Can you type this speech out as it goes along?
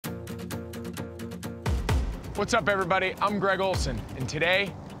What's up, everybody? I'm Greg Olsen, and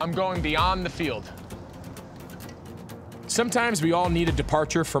today I'm going beyond the field. Sometimes we all need a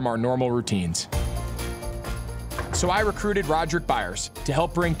departure from our normal routines. So I recruited Roderick Byers to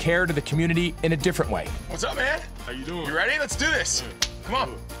help bring care to the community in a different way. What's up, man? How you doing? You ready? Let's do this. Come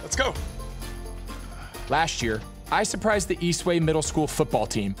on, let's go. Last year, I surprised the Eastway Middle School football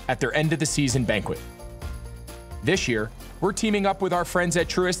team at their end of the season banquet. This year, we're teaming up with our friends at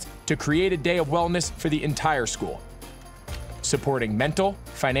Truist to create a day of wellness for the entire school, supporting mental,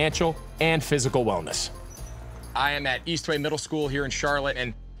 financial, and physical wellness. I am at Eastway Middle School here in Charlotte,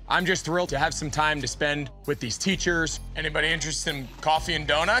 and I'm just thrilled to have some time to spend with these teachers. Anybody interested in coffee and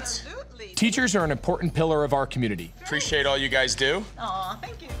donuts? Absolutely. Teachers are an important pillar of our community. Appreciate all you guys do. Aw,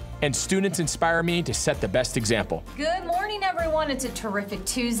 thank you. And students inspire me to set the best example. Good morning, everyone. It's a terrific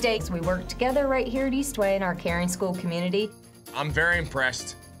Tuesday. We work together right here at Eastway in our caring school community. I'm very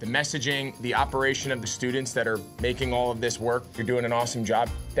impressed. The messaging, the operation of the students that are making all of this work. You're doing an awesome job.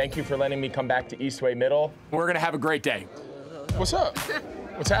 Thank you for letting me come back to Eastway Middle. We're gonna have a great day. What's up?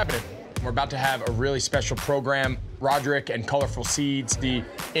 What's happening? We're about to have a really special program. Roderick and Colorful Seeds, the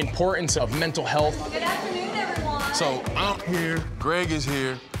importance of mental health. Good afternoon, everyone. So I'm here, Greg is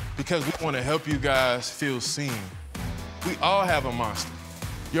here, because we want to help you guys feel seen. We all have a monster.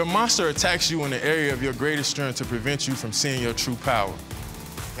 Your monster attacks you in the area of your greatest strength to prevent you from seeing your true power.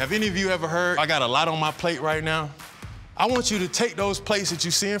 Have any of you ever heard, I got a lot on my plate right now? I want you to take those plates that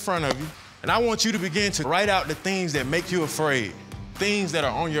you see in front of you, and I want you to begin to write out the things that make you afraid, things that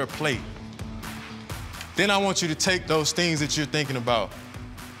are on your plate. Then I want you to take those things that you're thinking about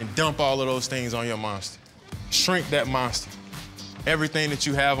and dump all of those things on your monster. Shrink that monster. Everything that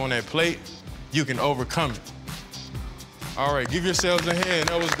you have on that plate, you can overcome it. All right, give yourselves a hand.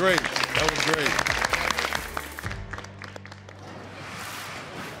 That was great. That was great.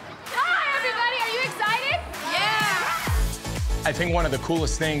 Hi, everybody. Are you excited? Yeah. I think one of the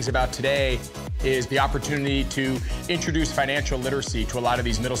coolest things about today is the opportunity to introduce financial literacy to a lot of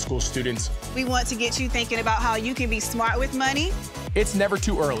these middle school students. We want to get you thinking about how you can be smart with money. It's never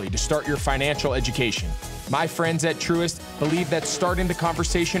too early to start your financial education. My friends at Truist believe that starting the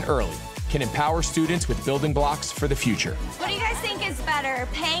conversation early can empower students with building blocks for the future. What do you guys think is better,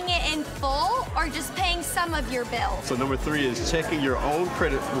 paying it in full or just paying some of your bill? So number 3 is checking your own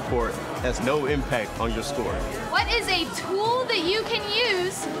credit report has no impact on your score. What is a tool that you can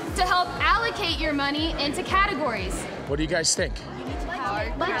use to help allocate your money into categories? What do you guys think?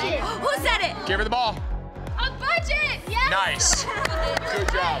 Budget. Who said it? Give her the ball. A budget, yes. Nice.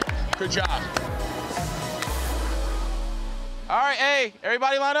 Good job. Good job. All right, hey,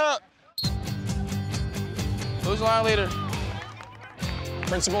 everybody line up. Who's the line leader?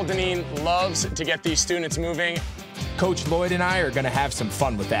 Principal Deneen loves to get these students moving. Coach Lloyd and I are gonna have some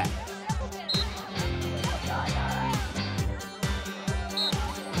fun with that.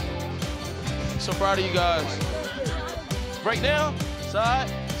 So proud of you guys. Break down, side,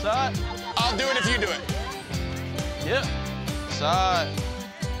 side. I'll do it if you do it. Yep, side.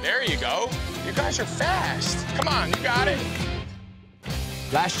 There you go. You guys are fast. Come on, you got it.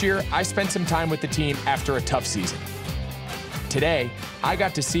 Last year, I spent some time with the team after a tough season. Today, I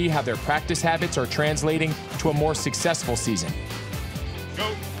got to see how their practice habits are translating to a more successful season.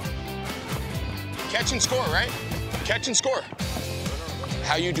 Go. Catch and score, right? Catch and score.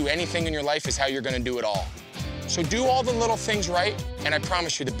 How you do anything in your life is how you're gonna do it all. So do all the little things right, and I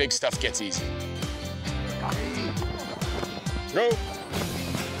promise you the big stuff gets easy. Go.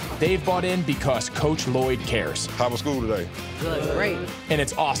 They've bought in because Coach Lloyd cares. How was school today? Good, great. And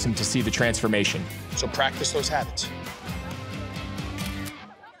it's awesome to see the transformation. So practice those habits.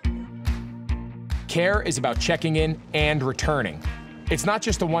 Care is about checking in and returning. It's not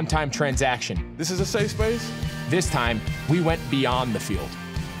just a one-time transaction. This is a safe space? This time, we went beyond the field,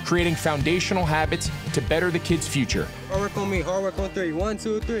 creating foundational habits to better the kids' future. Hard work on me, hard work on 3. 1,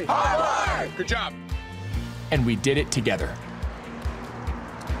 2, 3. Hard work! Good job. And we did it together.